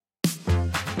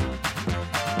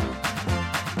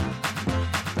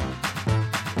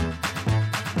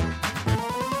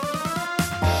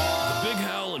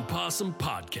Possum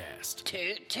Podcast.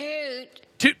 Toot toot.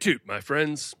 Toot toot, my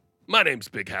friends. My name's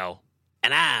Big Hal.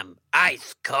 And I'm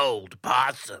Ice Cold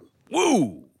Possum.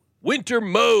 Woo! Winter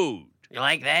mode. You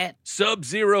like that?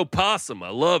 Sub-Zero Possum. I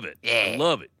love it. Yeah. I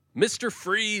love it. Mr.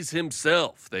 Freeze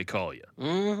himself, they call you.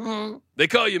 Mm-hmm. They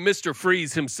call you Mr.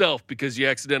 Freeze himself because you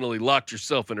accidentally locked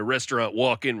yourself in a restaurant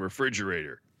walk-in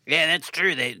refrigerator. Yeah, that's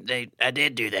true. I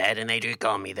did do that, and they do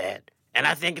call me that. And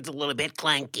I think it's a little bit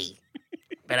clanky.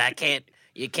 But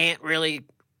you can't really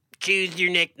choose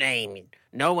your nickname.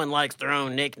 No one likes their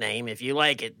own nickname. If you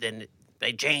like it, then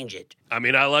they change it. I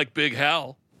mean, I like Big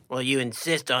Hal. Well, you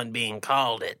insist on being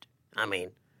called it. I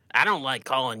mean, I don't like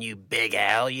calling you Big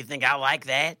Al. You think I like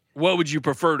that? What would you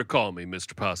prefer to call me,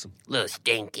 Mr. Possum? Little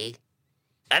stinky.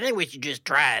 I think we should just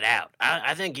try it out.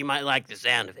 I think you might like the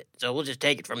sound of it. So we'll just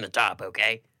take it from the top,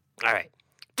 okay? All right.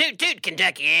 Toot toot,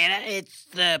 Kentuckiana. It's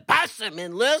the Possum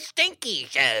and Lil Stinky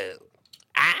Show.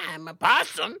 I'm a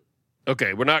possum.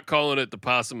 Okay, we're not calling it the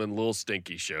Possum and Lil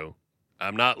Stinky Show.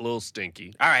 I'm not Lil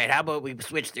Stinky. All right, how about we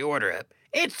switch the order up?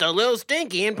 It's the Lil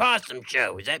Stinky and Possum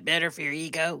Show. Is that better for your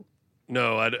ego?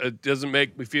 No, it doesn't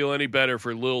make me feel any better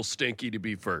for Lil Stinky to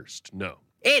be first. No.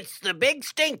 It's the Big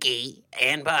Stinky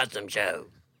and Possum Show.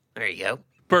 There you go.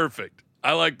 Perfect.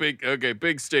 I like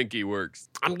Big Stinky works.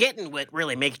 I'm getting what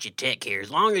really makes you tick here. As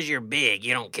long as you're big,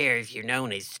 you don't care if you're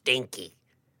known as Stinky.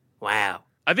 Wow.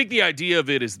 I think the idea of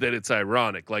it is that it's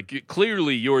ironic. Like,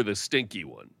 clearly you're the stinky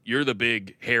one. You're the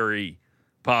big, hairy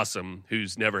possum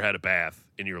who's never had a bath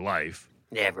in your life.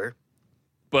 Never.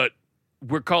 But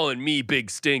we're calling me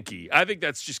Big Stinky. I think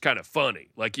that's just kind of funny.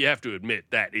 Like, you have to admit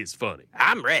that is funny.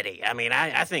 I'm ready. I mean,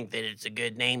 I think that it's a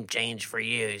good name change for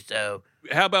you, so...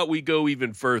 How about we go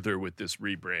even further with this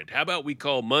rebrand? How about we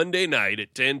call Monday night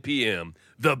at 10 p.m.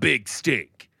 The Big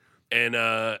Stink? And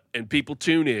people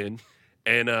tune in,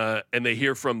 and they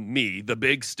hear from me, the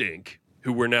Big Stink,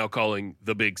 who we're now calling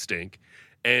the Big Stink,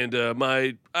 and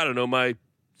my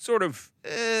sort of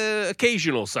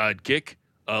occasional sidekick,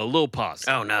 Lil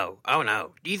Possum. Oh,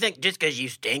 no. Do you think just because you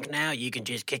stink now, you can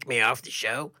just kick me off the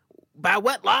show? By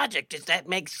what logic does that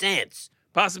make sense?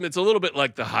 Possum, it's a little bit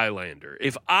like the Highlander.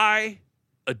 If I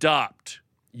adopt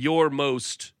your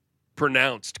most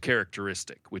pronounced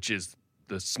characteristic, which is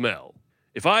the smell,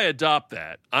 if I adopt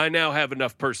that, I now have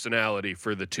enough personality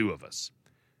for the two of us.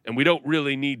 And we don't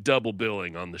really need double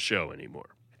billing on the show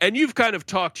anymore. And you've kind of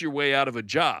talked your way out of a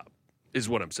job, is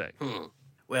what I'm saying.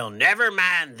 Well, never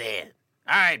mind then.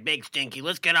 All right, Big Stinky,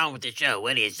 let's get on with the show.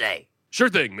 What do you say? Sure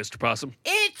thing, Mr. Possum.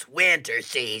 It's winter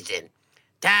season.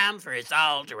 Time for us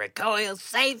all to recoil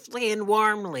safely and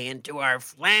warmly into our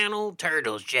flannel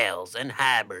turtle shells and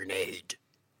hibernate.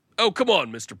 Oh, come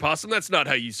on, Mr. Possum. That's not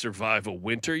how you survive a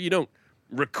winter. You don't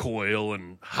recoil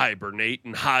and hibernate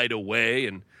and hide away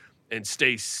and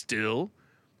stay still.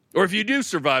 Or if you do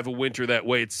survive a winter that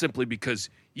way, it's simply because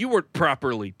you weren't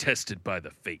properly tested by the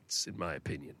fates, in my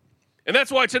opinion. And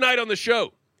that's why tonight on the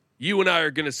show, you and I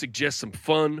are going to suggest some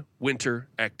fun winter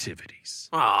activities.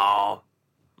 Aw,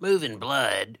 moving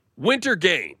blood. Winter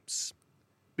games.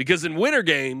 Because in winter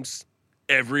games,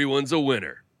 everyone's a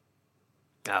winner.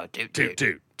 Oh, toot Toot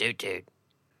toot. Toot toot.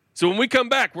 So when we come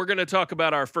back, we're going to talk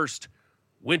about our first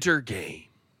winter game.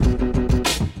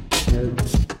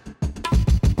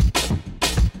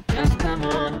 Come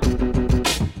on.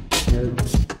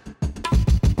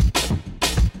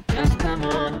 Come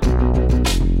on. Come on.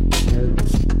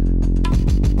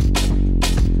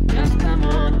 Come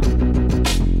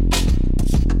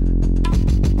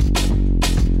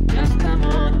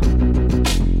on.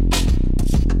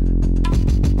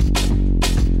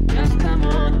 Come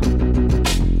on.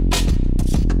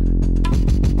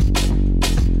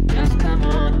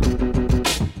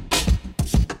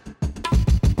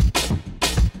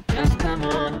 Come on. Come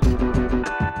on.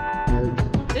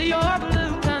 You're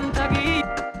blue Kentucky.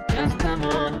 Come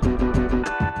on.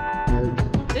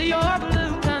 You're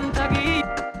blue Kentucky.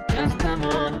 Come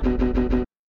on.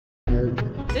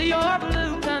 You're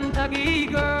blue Kentucky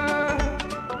girl.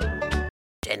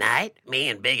 Tonight, me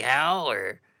and Big Hal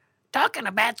are talking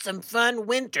about some fun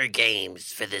winter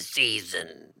games for the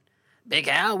season. Big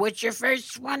Hal, what's your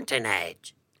first one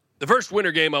tonight? The first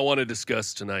winter game I want to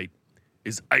discuss tonight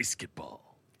is ice-skitball.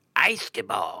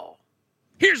 Ice-skitball.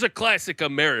 Here's a classic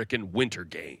American winter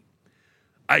game.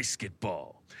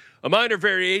 Ice-skitball. A minor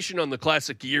variation on the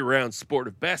classic year-round sport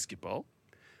of basketball.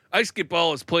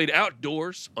 Ice-skitball is played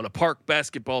outdoors on a park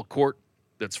basketball court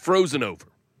that's frozen over.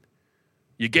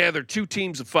 You gather 2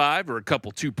 teams of 5 or a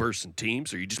couple 2-person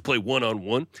teams, or you just play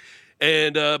one-on-one.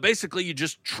 And basically you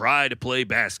just try to play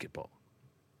basketball.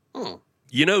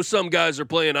 You know some guys are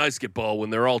playing ice-skitball when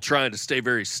they're all trying to stay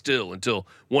very still until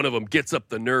one of them gets up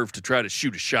the nerve to try to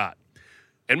shoot a shot.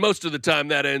 And most of the time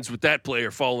that ends with that player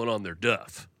falling on their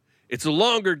duff. It's a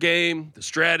longer game. The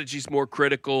strategy's more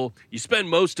critical. You spend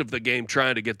most of the game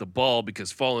trying to get the ball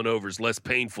because falling over is less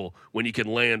painful when you can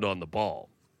land on the ball.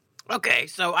 Okay,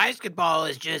 so basketball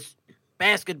is just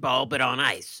basketball, but on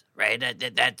ice, right?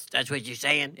 That's what you're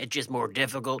saying? It's just more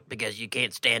difficult because you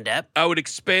can't stand up? I would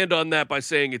expand on that by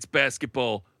saying it's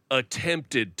basketball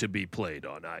attempted to be played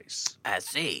on ice. I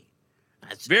see.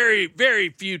 Very,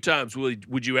 very few times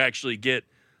would you actually get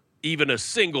even a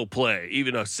single play,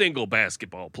 even a single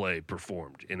basketball play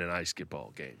performed in an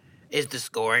basketball game. Is the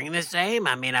scoring the same?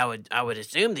 I mean, I would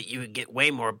assume that you would get way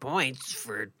more points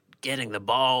for getting the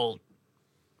ball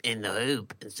in the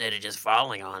hoop instead of just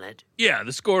falling on it. Yeah,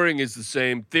 the scoring is the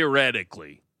same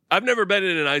theoretically. I've never been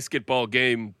in an basketball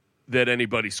game that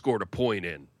anybody scored a point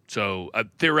in. So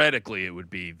theoretically, it would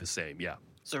be the same, yeah.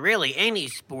 So really, any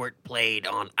sport played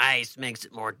on ice makes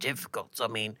it more difficult. So, I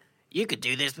mean, you could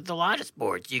do this with a lot of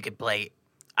sports. You could play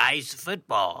ice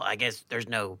football. I guess there's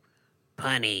no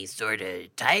punny sort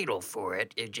of title for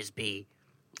it. It'd just be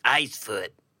ice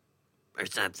foot or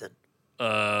something.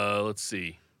 Let's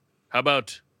see. How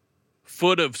about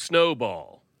foot of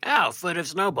snowball? Oh, foot of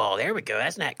snowball. There we go.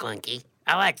 That's not clunky.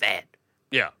 I like that.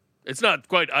 Yeah. It's not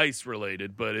quite ice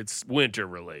related, but it's winter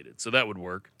related, so that would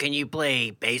work. Can you play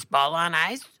baseball on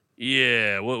ice?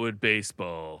 Yeah, what would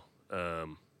baseball?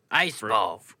 Ice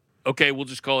ball. Okay, we'll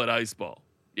just call it ice ball.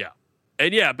 Yeah.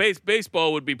 And yeah,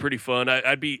 baseball would be pretty fun.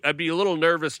 I'd be a little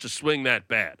nervous to swing that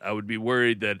bat. I would be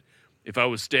worried that if I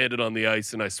was standing on the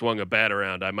ice and I swung a bat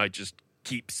around, I might just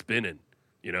keep spinning,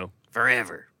 you know?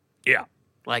 Forever. Yeah.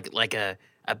 Like a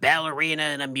ballerina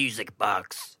in a music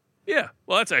box. Yeah.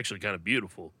 Well, that's actually kind of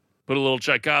beautiful. Put a little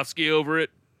Tchaikovsky over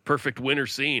it. Perfect winter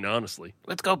scene, honestly.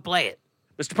 Let's go play it.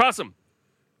 Mr. Possum,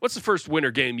 what's the first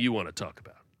winter game you want to talk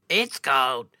about? It's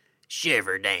called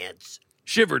Shiver Dance.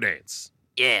 Shiver Dance.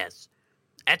 Yes.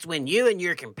 That's when you and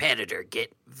your competitor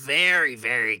get very,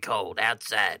 very cold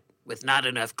outside with not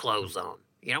enough clothes on.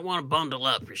 You don't want to bundle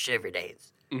up for Shiver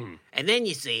Dance. Mm-hmm. And then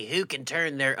you see who can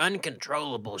turn their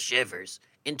uncontrollable shivers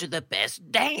into the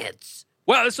best dance.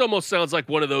 Wow, this almost sounds like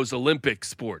one of those Olympic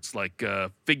sports, like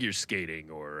figure skating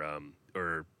or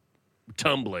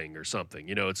tumbling or something.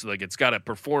 You know, it's like it's got a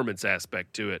performance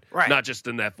aspect to it, right, not just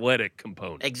an athletic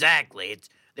component. Exactly.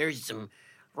 There's some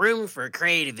room for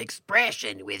creative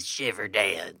expression with Shiver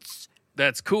Dance.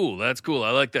 That's cool. That's cool. I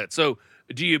like that. So,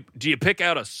 do you pick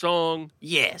out a song?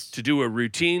 Yes. To do a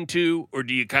routine to, or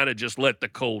do you kind of just let the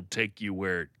cold take you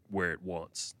where it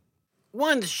wants?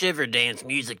 One's Shiver Dance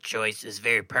music choice is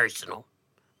very personal.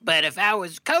 But if I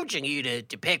was coaching you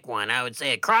to pick one, I would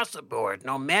say across the board,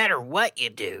 no matter what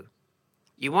you do,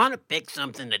 you want to pick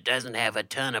something that doesn't have a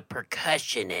ton of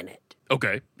percussion in it.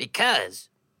 Okay. Because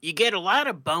you get a lot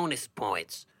of bonus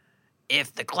points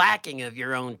if the clacking of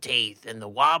your own teeth and the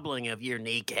wobbling of your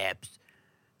kneecaps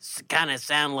kind of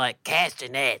sound like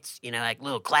castanets, like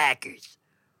little clackers.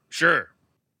 Sure.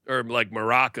 Or like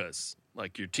maracas.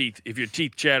 Like your teeth, if your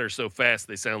teeth chatter so fast,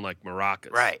 they sound like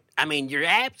maracas. Right. I mean, you're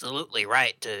absolutely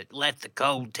right to let the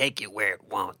cold take it where it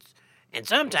wants. And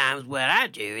sometimes what I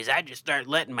do is I just start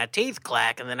letting my teeth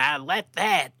clack, and then I let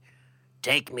that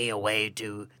take me away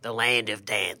to the land of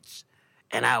dance.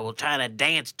 And I will try to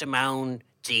dance to my own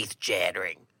teeth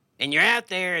chattering. And you're out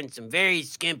there in some very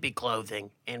skimpy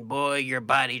clothing, and boy, your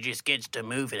body just gets to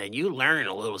moving, and you learn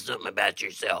a little something about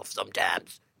yourself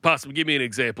sometimes. Possibly give me an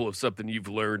example of something you've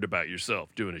learned about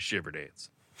yourself doing a shiver dance.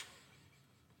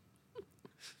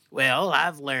 Well,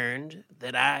 I've learned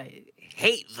that I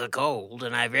hate the cold,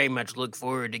 and I very much look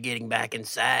forward to getting back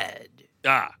inside.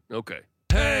 Ah, okay.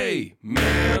 Hey,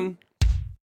 man.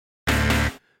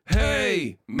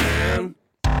 Hey, man.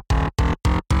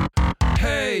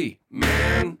 Hey,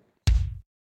 man.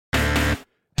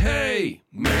 Hey,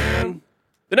 man.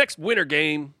 The next winter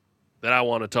game that I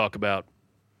want to talk about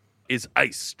is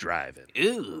ice driving.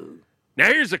 Ooh. Now,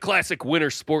 here's a classic winter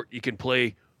sport you can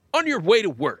play on your way to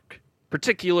work,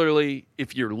 particularly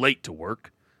if you're late to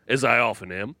work, as I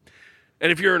often am,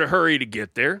 and if you're in a hurry to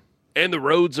get there, and the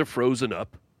roads are frozen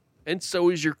up, and so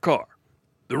is your car.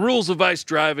 The rules of ice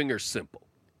driving are simple.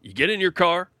 You get in your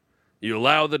car, you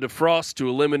allow the defrost to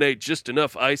eliminate just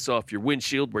enough ice off your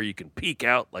windshield where you can peek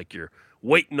out like you're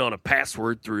waiting on a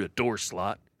password through a door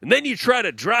slot. And then you try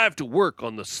to drive to work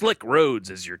on the slick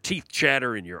roads as your teeth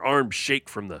chatter and your arms shake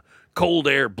from the cold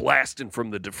air blasting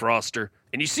from the defroster.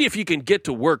 And you see if you can get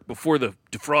to work before the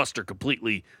defroster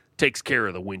completely takes care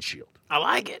of the windshield. I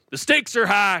like it. The stakes are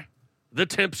high. The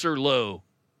temps are low.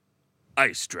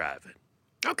 Ice driving.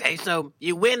 Okay, so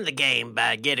you win the game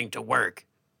by getting to work.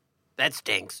 That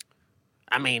stinks.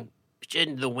 I mean,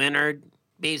 shouldn't the winner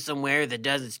be somewhere that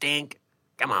doesn't stink?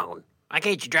 Come on. Why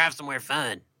can't you drive somewhere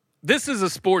fun? This is a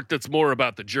sport that's more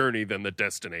about the journey than the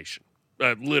destination.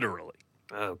 Literally.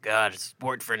 Oh, God, it's a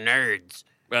sport for nerds.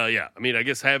 Well, yeah. I mean, I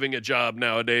guess having a job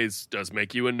nowadays does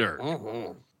make you a nerd.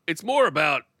 Mm-hmm. It's more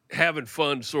about having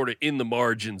fun sort of in the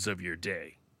margins of your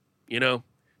day. You know?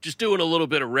 Just doing a little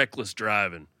bit of reckless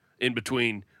driving in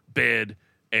between bed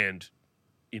and,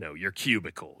 your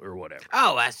cubicle or whatever.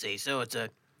 Oh, I see. So it's a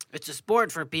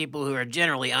sport for people who are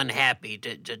generally unhappy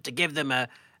to give them a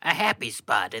happy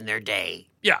spot in their day.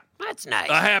 Yeah. That's nice.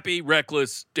 A happy,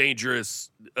 reckless,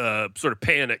 dangerous, sort of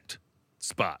panicked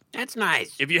spot. That's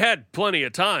nice. If you had plenty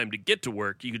of time to get to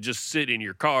work, you could just sit in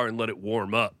your car and let it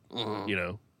warm up,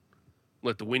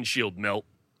 let the windshield melt.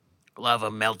 Love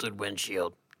a melted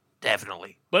windshield.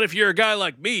 Definitely. But if you're a guy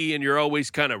like me and you're always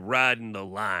kind of riding the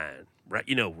line, right,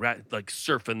 like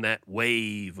surfing that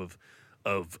wave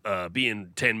of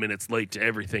being 10 minutes late to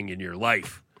everything in your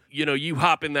life, you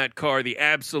hop in that car the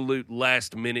absolute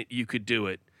last minute you could do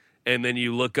it, and then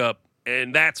you look up,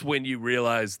 and that's when you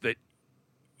realize that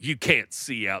you can't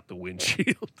see out the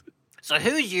windshield. So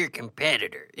who's your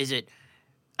competitor? Is it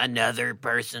another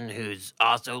person who's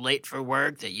also late for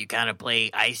work that you kind of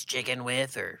play ice chicken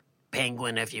with, or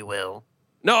penguin, if you will?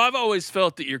 No, I've always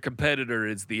felt that your competitor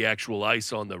is the actual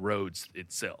ice on the roads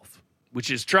itself, which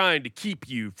is trying to keep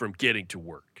you from getting to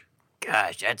work.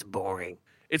 Gosh, that's boring.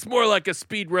 It's more like a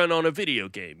speed run on a video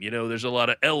game. There's a lot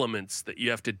of elements that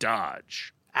you have to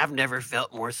dodge. I've never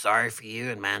felt more sorry for you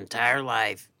in my entire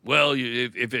life. Well,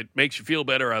 if it makes you feel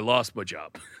better, I lost my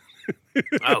job.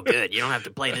 Oh, good. You don't have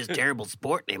to play this terrible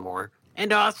sport anymore.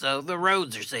 And also, the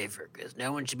roads are safer, because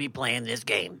no one should be playing this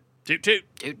game. Toot toot.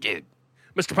 Toot toot.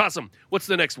 Mr. Possum, what's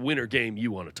the next winter game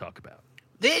you want to talk about?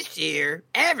 This year,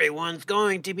 everyone's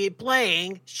going to be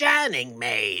playing Shining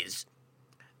Maze.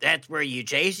 That's where you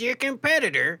chase your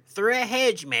competitor through a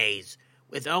hedge maze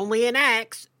with only an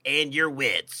axe and your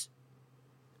wits.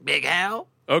 Big Hal?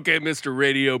 Okay, Mr.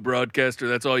 Radio Broadcaster,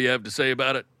 that's all you have to say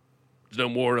about it? There's no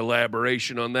more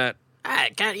elaboration on that?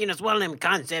 It's one of them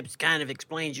concepts kind of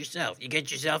explains yourself. You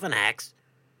get yourself an axe,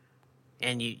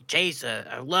 and you chase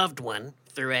a loved one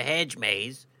through a hedge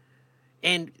maze,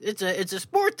 and it's a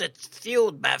sport that's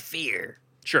fueled by fear.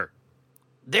 Sure.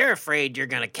 They're afraid you're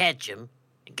going to catch them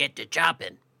and get to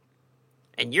chopping,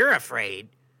 and you're afraid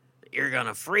that you're going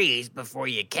to freeze before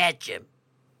you catch him.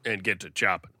 And get to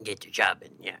chopping. Get to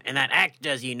chopping, yeah. And that axe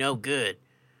does you no good,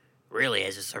 really,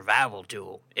 as a survival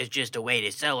tool. It's just a way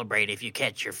to celebrate if you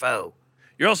catch your foe.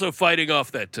 You're also fighting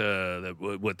off that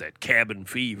cabin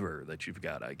fever that you've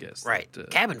got, I guess. Right.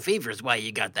 Cabin fever is why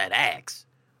you got that axe.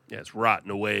 Yeah, it's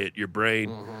rotting away at your brain.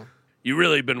 Mm-hmm. You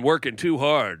really been working too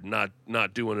hard, not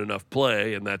doing enough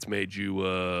play, and that's made you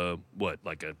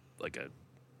like a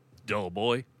dull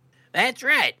boy? That's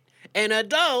right. And a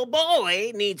dull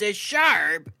boy needs a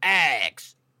sharp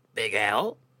axe. Big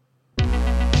Al?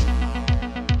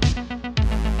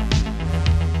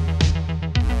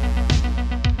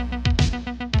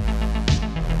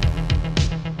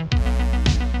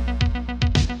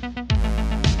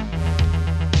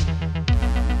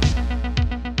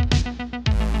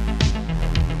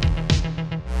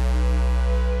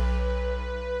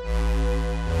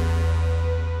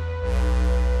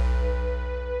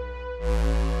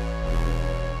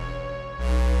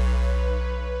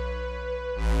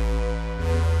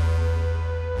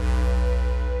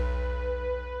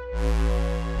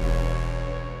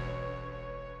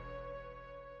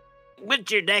 What's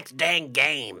your next dang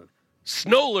game?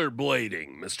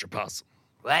 Snowlerblading, Mr. Possum.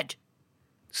 What?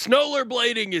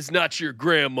 Snowlerblading is not your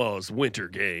grandma's winter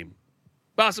game.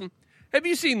 Possum, have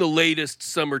you seen the latest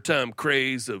summertime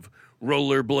craze of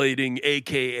rollerblading,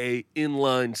 a.k.a.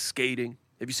 inline skating?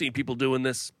 Have you seen people doing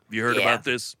this? Have you heard about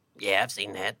this? Yeah, I've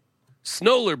seen that.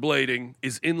 Snowlerblading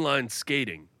is inline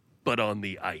skating, but on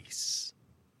the ice.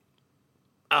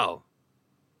 Oh.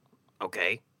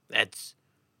 Okay.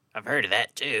 I've heard of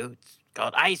that, too. It's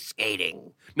called ice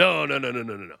skating. No, no,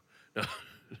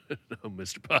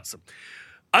 Mr. Possum.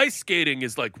 Ice skating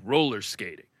is like roller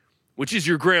skating, which is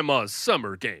your grandma's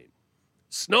summer game.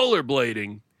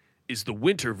 Snowlerblading is the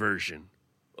winter version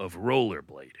of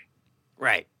rollerblading.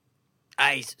 Right.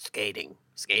 Ice skating.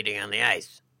 Skating on the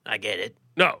ice. I get it.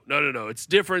 No. It's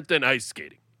different than ice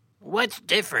skating. What's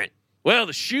different? Well,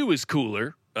 the shoe is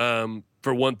cooler,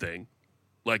 for one thing.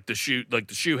 Like the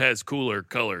shoe has cooler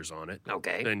colors on it.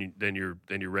 Okay. Than your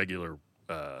regular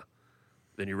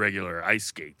ice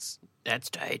skates. That's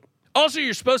tight. Also,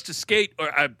 you're supposed to skate,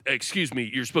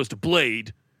 you're supposed to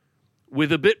blade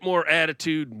with a bit more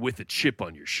attitude with a chip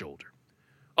on your shoulder.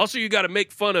 Also, you got to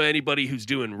make fun of anybody who's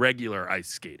doing regular ice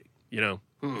skating.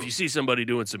 If you see somebody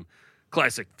doing some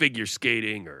classic figure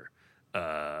skating or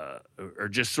or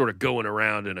just sort of going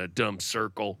around in a dumb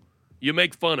circle, you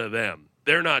make fun of them.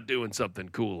 They're not doing something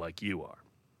cool like you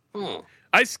are.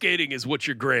 Ice skating is what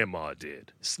your grandma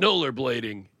did.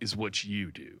 Snowblading is what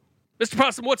you do. Mr.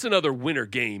 Possum, what's another winter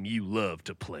game you love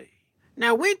to play?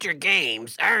 Now, winter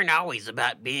games aren't always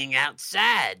about being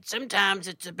outside. Sometimes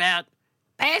it's about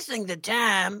passing the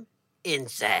time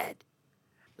inside.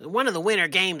 One of the winter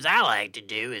games I like to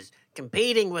do is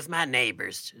competing with my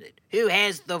neighbors. Who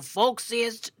has the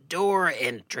folksiest door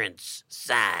entrance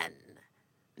sign?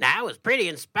 Now, I was pretty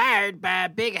inspired by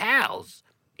Big Hal's.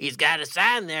 He's got a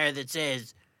sign there that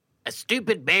says, "A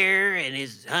stupid bear and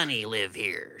his honey live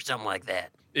here," or something like that.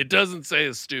 It doesn't say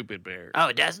a stupid bear. Oh,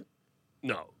 it doesn't?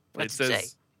 No. What's it it says,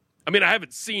 say? I mean, I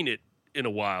haven't seen it in a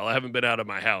while. I haven't been out of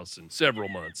my house in several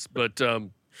months. But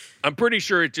I'm pretty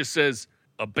sure it just says,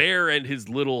 "A bear and his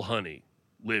little honey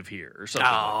live here," or something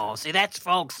like Oh, see, that's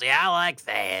folksy. I like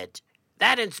that.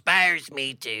 That inspires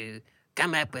me to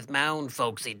come up with my own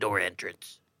folksy door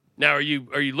entrance. Now, are you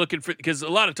looking for, because a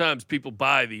lot of times people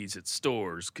buy these at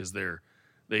stores because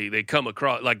they come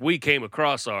across, like we came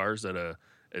across ours at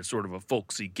sort of a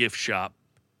folksy gift shop,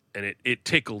 and it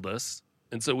tickled us,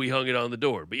 and so we hung it on the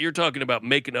door. But you're talking about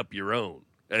making up your own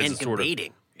as And a sort of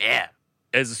competing. Yeah.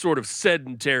 as a sort of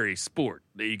sedentary sport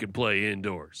that you can play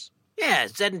indoors. Yeah,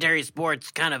 sedentary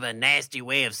sport's kind of a nasty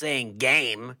way of saying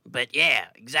game, but yeah,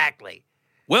 exactly.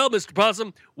 Well, Mr.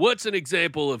 Possum, what's an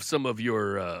example of some of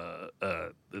your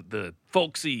the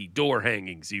folksy door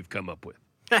hangings you've come up with?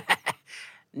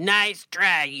 Nice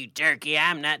try, you turkey.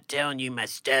 I'm not telling you my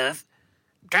stuff.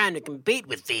 I'm trying to compete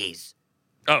with these.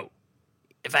 Oh,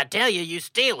 If I tell you, you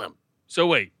steal them. so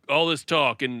wait, all this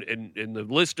talk and the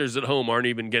listeners at home aren't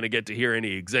even going to get to hear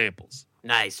any examples.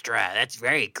 Nice try. That's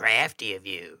very crafty of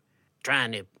you.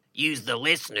 Trying to use the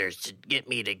listeners to get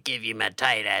me to give you my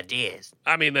tight ideas.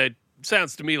 I mean, that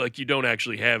sounds to me like you don't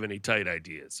actually have any tight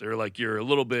ideas, or like you're a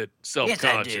little bit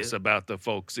self-conscious do. about the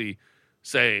folksy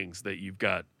sayings that you've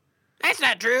got. That's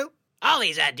not true. All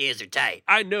these ideas are tight.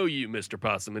 I know you, Mr.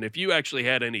 Possum, and if you actually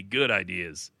had any good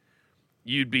ideas,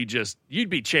 you'd be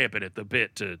champing at the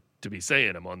bit to be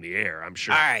saying them on the air, I'm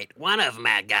sure. All right, one of them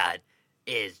I got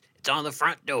is it's on the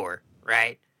front door,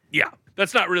 right? Yeah,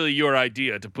 that's not really your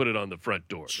idea to put it on the front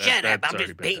door. Shut up, that's I'm already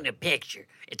just been painting done. a picture.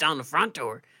 It's on the front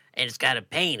door, and it's got a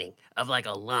painting of like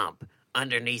a lump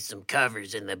underneath some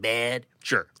covers in the bed,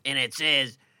 Sure. and it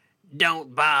says,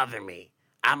 "Don't bother me.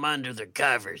 I'm under the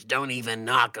covers. Don't even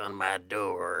knock on my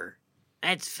door."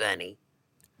 That's funny.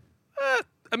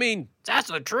 I mean, It's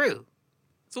also true.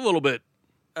 it's a little bit.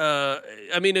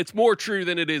 I mean, it's more true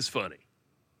than it is funny.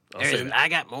 I'll say that. I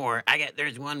got more.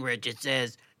 There's one where it just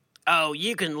says, "Oh,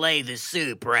 you can lay the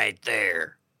soup right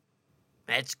there."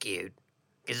 That's cute.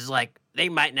 Because it's like, they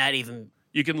might not even,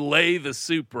 You can lay the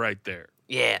soup right there.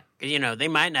 yeah, because, they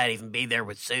might not even be there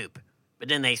with soup. But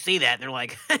then they see that and they're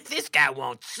like, "This guy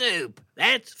wants soup."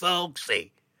 That's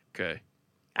folksy. Okay.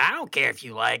 I don't care if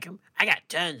you like them. I got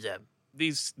tons of them.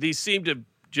 These seem to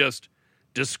just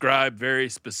describe very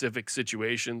specific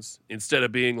situations instead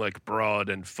of being like broad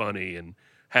and funny and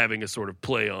having a sort of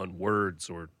play on words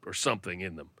or something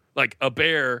in them. Like a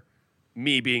bear,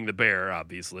 me being the bear,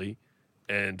 obviously,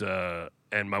 and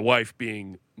my wife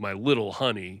being my little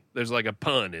honey. There's like a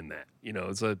pun in that.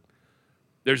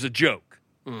 There's a joke.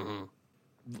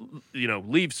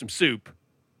 Mm-hmm. Leave some soup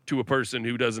to a person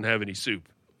who doesn't have any soup.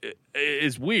 It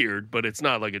is weird, but it's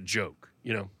not like a joke,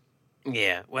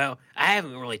 Yeah, well, I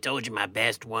haven't really told you my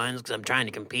best ones because I'm trying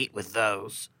to compete with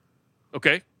those.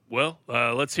 Okay. Well,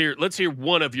 let's hear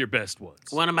one of your best ones.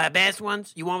 One of my best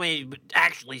ones? You want me to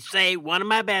actually say one of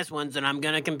my best ones that I'm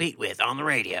going to compete with on the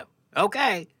radio?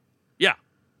 Okay. Yeah.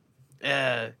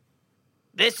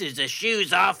 This is a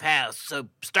shoes off house, so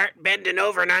start bending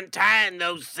over and untying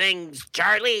those things,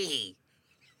 Charlie.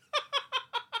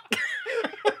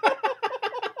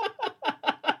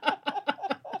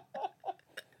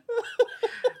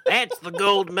 That's the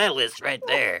gold medalist right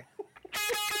there.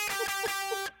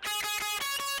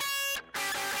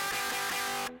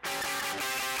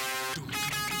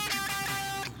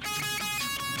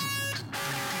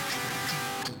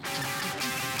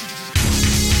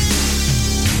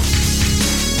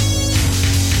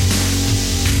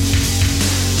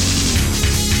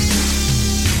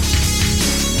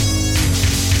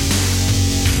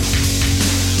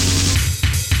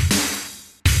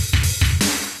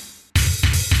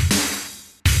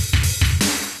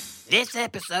 This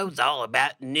episode's all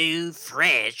about new,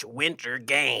 fresh winter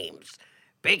games.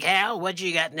 Big Hal, what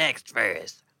you got next for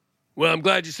us? Well, I'm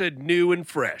glad you said new and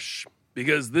fresh,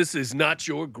 because this is not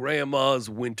your grandma's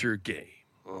winter game.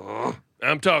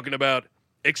 I'm talking about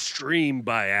extreme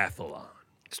biathlon.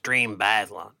 Extreme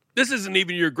biathlon. This isn't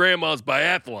even your grandma's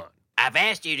biathlon. I've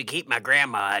asked you to keep my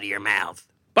grandma out of your mouth.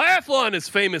 Biathlon is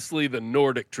famously the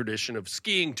Nordic tradition of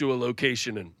skiing to a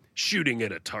location and shooting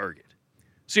at a target.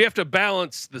 So you have to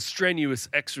balance the strenuous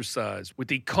exercise with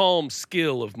the calm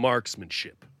skill of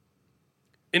marksmanship.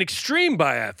 In extreme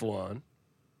biathlon,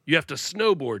 you have to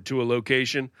snowboard to a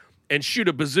location and shoot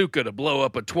a bazooka to blow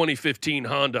up a 2015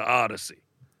 Honda Odyssey.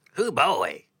 Hoo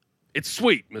boy. It's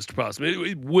sweet, Mr. Possum.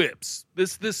 It whips.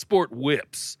 This sport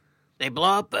whips. They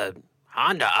blow up a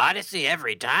Honda Odyssey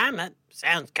every time? That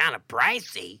sounds kind of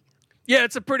pricey. Yeah,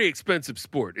 it's a pretty expensive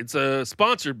sport. It's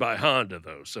sponsored by Honda,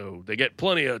 though, so they get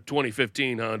plenty of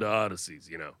 2015 Honda Odysseys,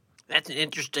 you know. That's an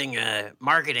interesting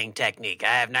marketing technique.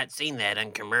 I have not seen that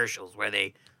in commercials where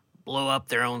they blow up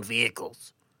their own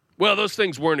vehicles. Well, those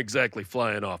things weren't exactly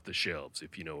flying off the shelves,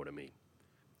 if you know what I mean.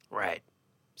 Right.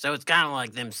 So it's kind of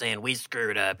like them saying, we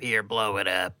screwed up, here, blow it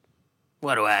up.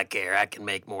 What do I care? I can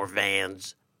make more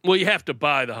vans. Well, you have to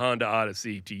buy the Honda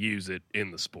Odyssey to use it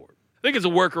in the sport. I think it's a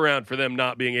workaround for them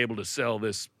not being able to sell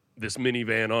this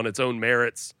minivan on its own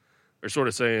merits. They're sort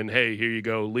of saying, hey, here you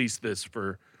go, lease this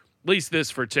for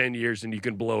 10 years and you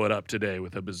can blow it up today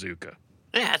with a bazooka.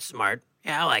 Yeah, that's smart.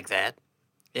 Yeah, I like that.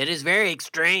 It is very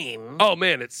extreme. Oh,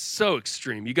 man, it's so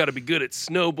extreme. You got to be good at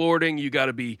snowboarding. You got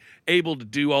to be able to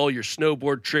do all your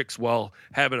snowboard tricks while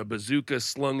having a bazooka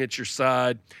slung at your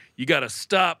side. You got to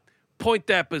stop, point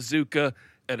that bazooka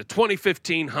at a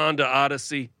 2015 Honda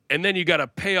Odyssey, and then you got to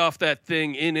pay off that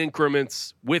thing in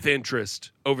increments with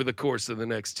interest over the course of the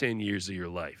next 10 years of your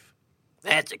life.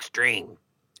 That's extreme.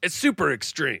 It's super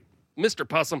extreme. Mr.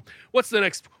 Possum, what's the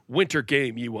next winter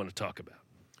game you want to talk about?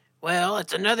 Well,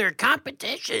 it's another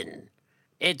competition.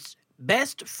 It's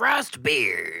Best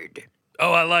Frostbeard.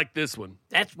 Oh, I like this one.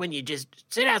 That's when you just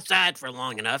sit outside for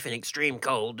long enough in extreme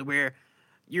cold where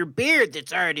your beard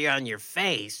that's already on your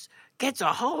face gets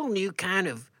a whole new kind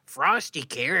of frosty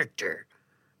character,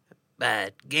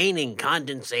 but gaining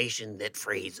condensation that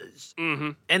freezes. Mm-hmm.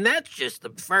 And that's just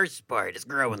the first part, is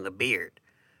growing the beard.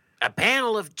 A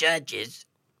panel of judges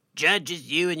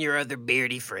judges you and your other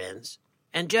beardy friends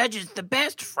and judges the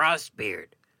best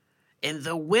Frostbeard. And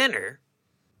the winner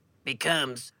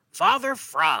becomes Father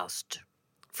Frost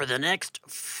for the next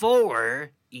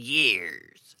 4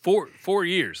 years. 4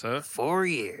 years, huh? 4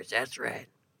 years, that's right.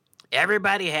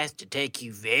 Everybody has to take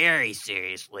you very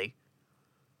seriously.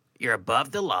 You're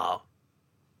above the law,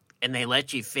 and they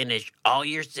let you finish all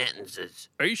your sentences.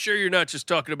 Are you sure you're not just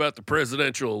talking about the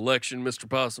presidential election, Mr.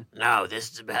 Possum? No,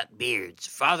 this is about beards.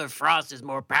 Father Frost is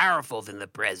more powerful than the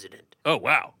president. Oh,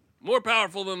 wow. More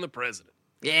powerful than the president.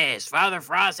 Yes, Father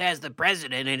Frost has the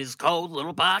president in his cold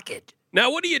little pocket.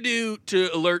 Now, what do you do to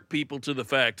alert people to the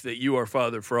fact that you are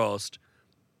Father Frost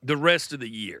the rest of the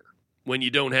year when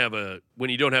you don't have a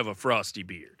frosty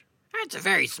beard? That's a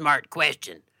very smart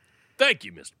question. Thank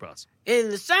you, Mr. Possum. In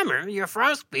the summer, your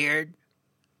frost beard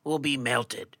will be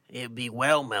melted. It'll be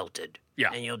well melted.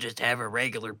 Yeah. And you'll just have a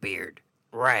regular beard.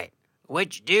 Right.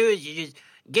 What you do is you just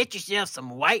get yourself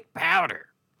some white powder,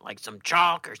 like some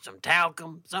chalk or some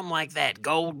talcum, something like that,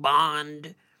 Gold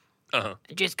Bond. Uh-huh.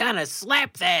 And just kind of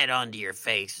slap that onto your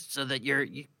face so that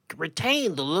you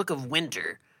retain the look of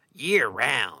winter year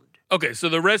round. Okay, so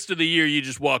the rest of the year you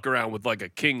just walk around with like a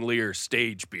King Lear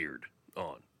stage beard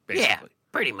on, basically. Yeah,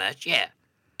 pretty much, yeah.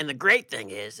 And the great thing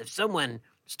is, if someone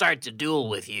starts a duel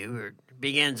with you or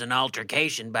begins an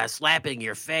altercation by slapping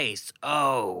your face,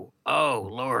 oh,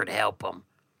 Lord help them.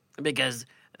 Because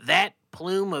that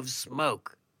plume of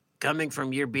smoke coming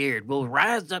from your beard will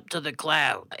rise up to the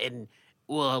cloud and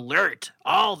will alert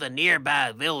all the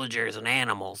nearby villagers and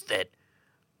animals that,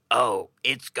 oh,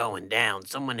 it's going down.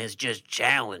 Someone has just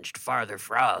challenged Father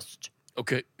Frost.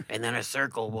 Okay. And then a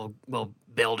circle will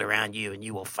build around you and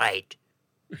you will fight.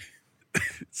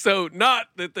 So not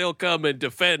that they'll come and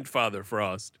defend Father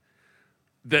Frost,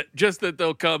 that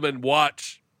they'll come and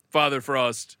watch Father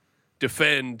Frost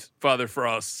defend Father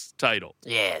Frost's title.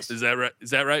 Yes. Is that right? Is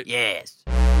that right? Yes.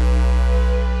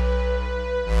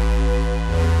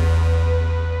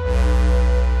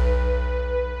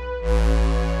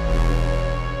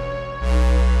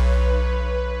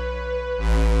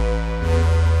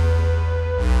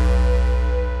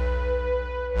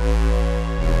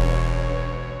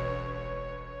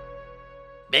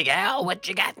 Big Al, what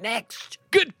you got next?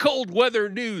 Good cold weather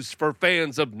news for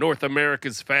fans of North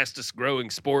America's fastest growing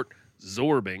sport,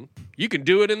 zorbing. You can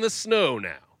do it in the snow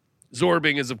now.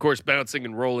 Zorbing is, of course, bouncing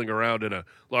and rolling around in a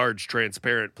large,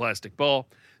 transparent plastic ball.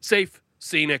 Safe,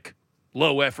 scenic,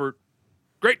 low effort.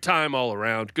 Great time all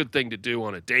around. Good thing to do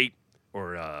on a date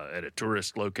or at a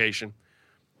tourist location.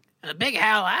 Big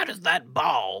Al, how does that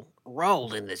ball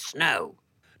roll in the snow?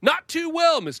 Not too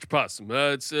well, Mr. Possum.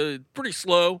 It's pretty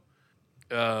slow.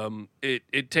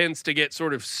 It tends to get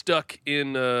sort of stuck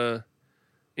in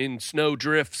snow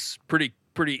drifts pretty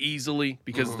easily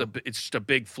because it's just a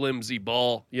big flimsy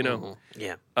ball, you know.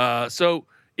 Yeah. So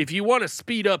if you want to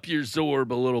speed up your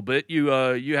Zorb a little bit, you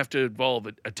have to involve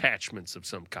attachments of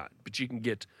some kind. But you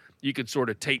can sort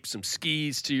of tape some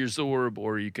skis to your Zorb,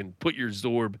 or you can put your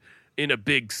Zorb in a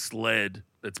big sled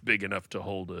that's big enough to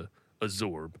hold a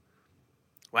Zorb.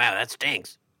 Wow, that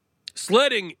stinks.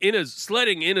 Sledding in a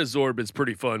Zorb is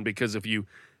pretty fun because if you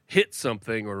hit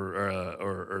something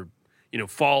or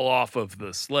fall off of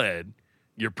the sled,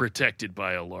 you're protected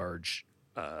by a large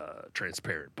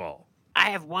transparent ball.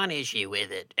 I have one issue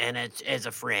with it, and it's as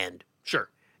a friend. Sure.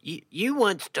 You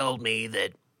once told me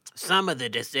that some of the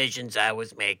decisions I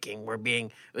was making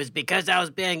was because I was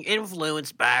being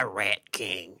influenced by Rat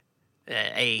King.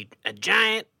 A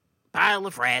giant pile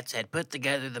of rats had put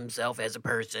together themselves as a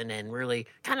person and really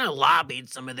kind of lobbied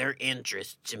some of their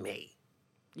interests to me.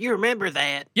 You remember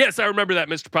that? Yes, I remember that,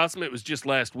 Mr. Possum. It was just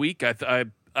last week.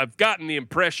 I've gotten the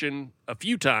impression a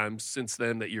few times since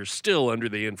then that you're still under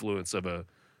the influence of a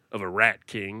Rat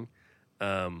King.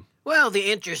 Well,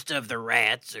 the interest of the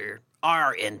rats are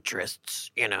our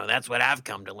interests. That's what I've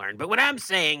come to learn. But what I'm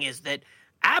saying is that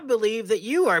I believe that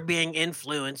you are being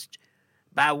influenced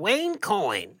by Wayne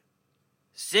Coyne,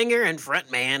 singer and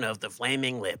frontman of the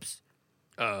Flaming Lips.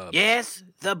 Yes,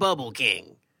 the Bubble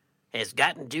King has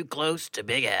gotten too close to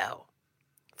Big Al.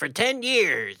 For 10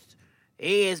 years,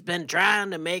 he has been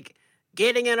trying to make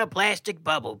getting in a plastic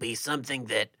bubble be something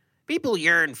that people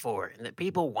yearn for and that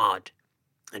people want.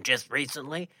 And just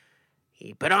recently,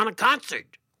 he put on a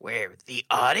concert where the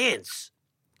audience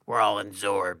were all in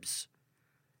Zorbs.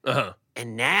 Uh-huh.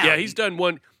 And now... Yeah, he's done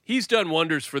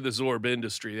wonders for the Zorb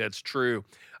industry. That's true.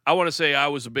 I want to say I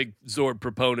was a big Zorb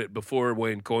proponent before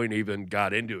Wayne Coyne even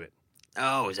got into it.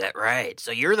 Oh, is that right?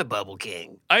 So you're the Bubble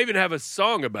King. I even have a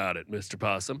song about it, Mr.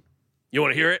 Possum. You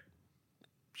want to hear it?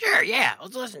 Sure, yeah.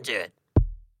 Let's listen to it.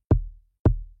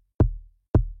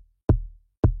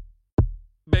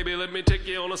 Baby, let me take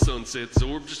you on a sunset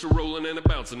Zorb, just a rolling and a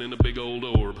bouncing in a big old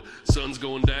orb. Sun's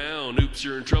going down, oops,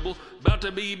 you're in trouble. About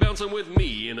to be bouncing with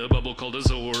me in a bubble called a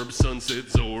Zorb, sunset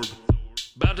Zorb.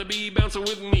 About to be bouncing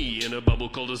with me in a bubble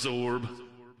called a Zorb.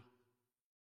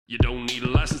 You don't need a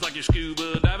license like you're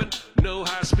scuba diving, no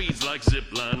high speeds like zip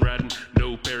line riding,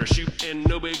 no parachute and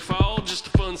no big fall, just a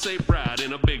fun safe ride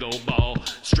in a big old ball.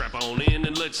 Strap on in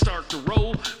and let's start to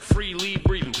roll, freely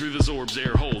breathing through the Zorb's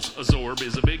air holes. A Zorb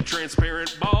is a big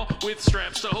transparent ball with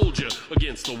straps to hold you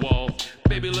against the wall.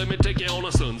 Baby, let me take you on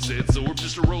a sunset Zorb,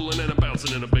 just a rolling and a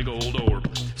bouncing in a big old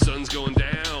orb. Sun's going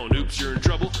down, oops, you're in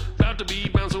trouble, about to be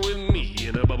bouncing with me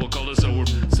in a bubble called a Zorb,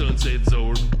 sunset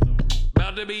Zorb.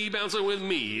 About to be bouncing with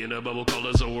me in a bubble called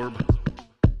a Zorb.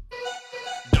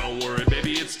 Don't worry,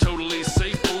 baby, it's totally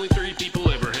safe. Only 3 people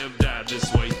ever have died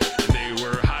this way. And they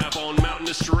were high up on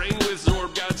mountainous terrain with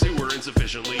Zorb guides who were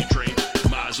insufficiently trained.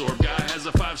 My Zorb guy has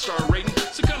a 5-star rating,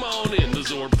 so come on in, the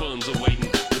Zorb fun's awaiting.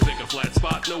 We'll pick a flat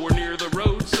spot nowhere near the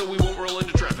road, so we won't roll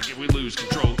into traffic if we lose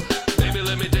control. Baby,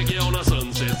 let me take you on a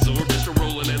sunset Zorb, just a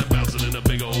rolling and a bouncing in a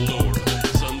big old orb.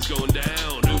 Sun's going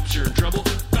down, oops, you're in trouble.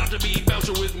 About to be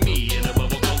bouncing with me in a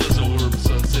bubble called a Zorb,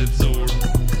 sunset Zorb.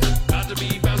 About to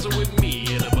be bouncing with me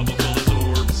in a bubble called a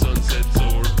Zorb, sunset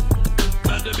Zorb.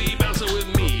 About to be bouncing with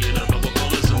me in a bubble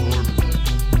called a Zorb.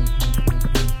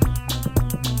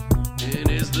 And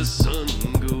as the sun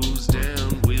goes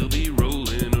down, we'll be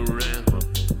rolling around,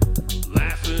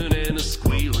 laughing and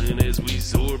a-squealing as we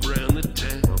Zorb round the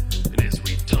town. And as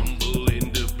we tumble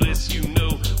into bliss, you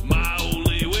know my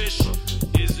only wish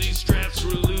is these straps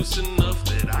were loose enough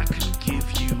that I could give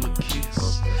you a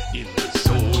kiss in the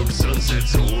Zorb, sunset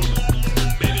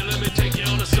Zorb. Baby, let me take you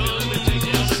on a sunset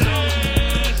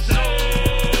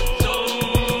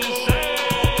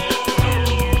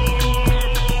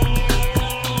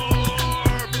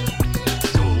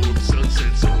Zorb,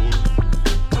 sunset Zorb,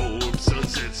 Zorb,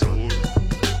 sunset Zorb.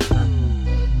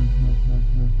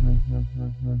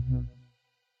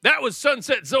 That was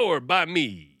Sunset Zorb by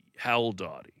me, Howell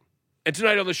Doughty. And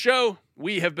tonight on the show,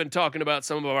 we have been talking about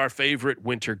some of our favorite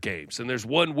winter games. And there's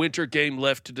one winter game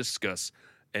left to discuss,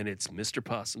 and it's Mr.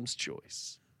 Possum's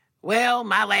choice. Well,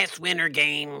 my last winter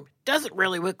game doesn't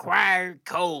really require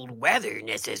cold weather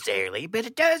necessarily, but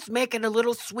it does make it a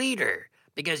little sweeter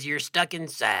because you're stuck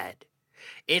inside.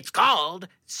 It's called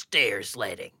stair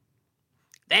sledding.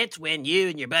 That's when you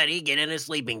and your buddy get in a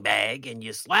sleeping bag and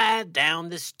you slide down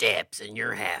the steps in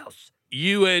your house.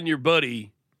 You and your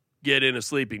buddy get in a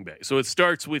sleeping bag. So it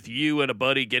starts with you and a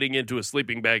buddy getting into a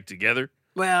sleeping bag together?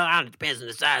 Well, it depends on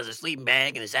the size of the sleeping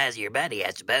bag and the size of your buddy,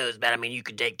 I suppose. But, you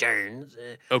could take turns.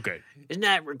 Okay. It's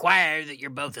not required that you're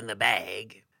both in the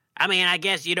bag. I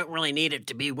guess you don't really need it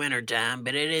to be wintertime,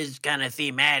 but it is kind of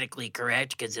thematically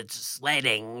correct because it's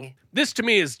sledding. This to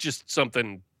me is just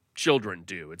something children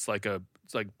do. It's like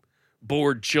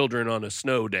bored children on a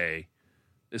snow day.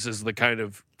 This is the kind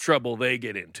of trouble they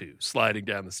get into, sliding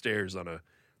down the stairs on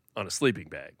a sleeping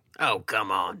bag. Oh, come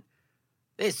on.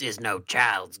 This is no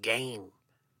child's game.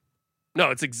 No,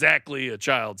 it's exactly a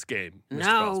child's game. Mr.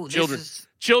 No, Foss.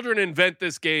 Children invent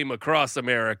this game across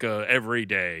America every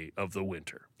day of the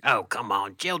winter. Oh, come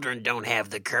on. Children don't have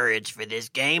the courage for this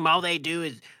game. All they do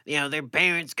is, their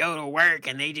parents go to work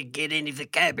and they just get into the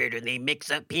cupboard and they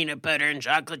mix up peanut butter and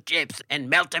chocolate chips and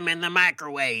melt them in the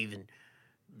microwave and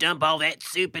dump all that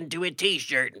soup into a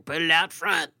T-shirt and put it out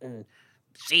front and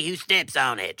see who steps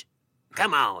on it.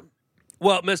 Come on.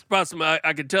 Well, Mr. Possum,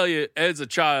 I can tell you, as a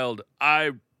child,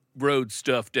 I rode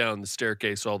stuff down the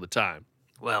staircase all the time.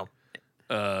 Well,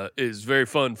 it was very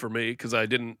fun for me because I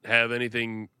didn't have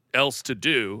anything else to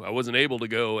do. I wasn't able to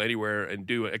go anywhere and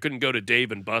do it. I couldn't go to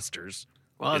Dave and Buster's.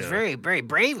 Well, it's very, very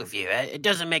brave of you. It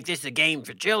doesn't make this a game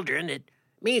for children. It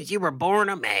means you were born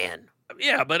a man.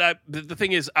 Yeah, but the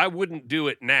thing is, I wouldn't do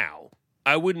it now.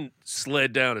 I wouldn't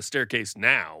sled down a staircase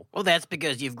now. Well, that's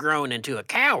because you've grown into a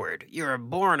coward. You were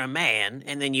born a man,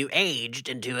 and then you aged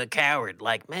into a coward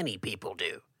like many people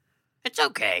do. It's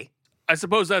okay. I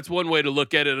suppose that's one way to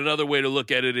look at it. Another way to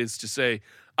look at it is to say,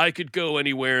 I could go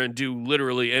anywhere and do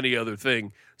literally any other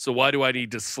thing. So why do I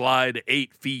need to slide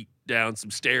 8 feet down some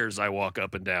stairs I walk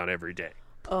up and down every day?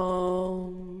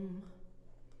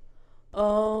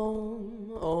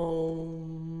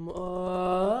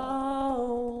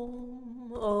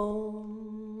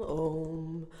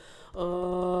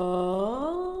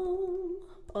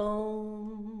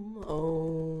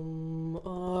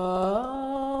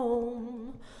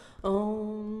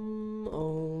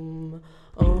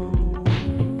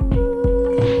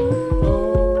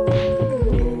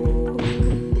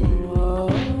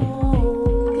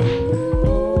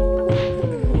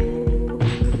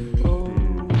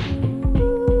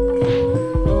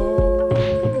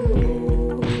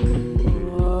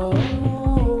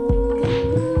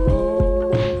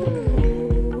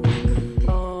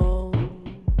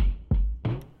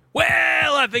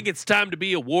 I think it's time to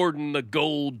be awarding the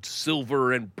gold,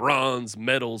 silver, and bronze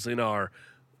medals in our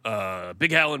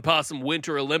Big Hal and Possum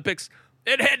Winter Olympics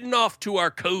and heading off to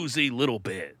our cozy little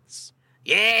beds.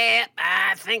 Yeah,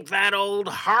 I think that old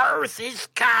hearth is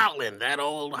calling. That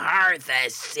old hearth I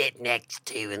sit next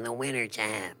to in the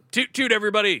wintertime. Toot toot,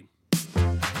 everybody. The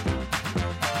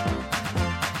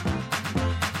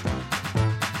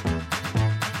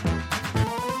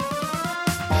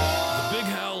Big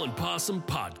Hal and Possum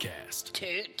Podcast.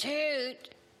 Toot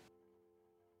toot.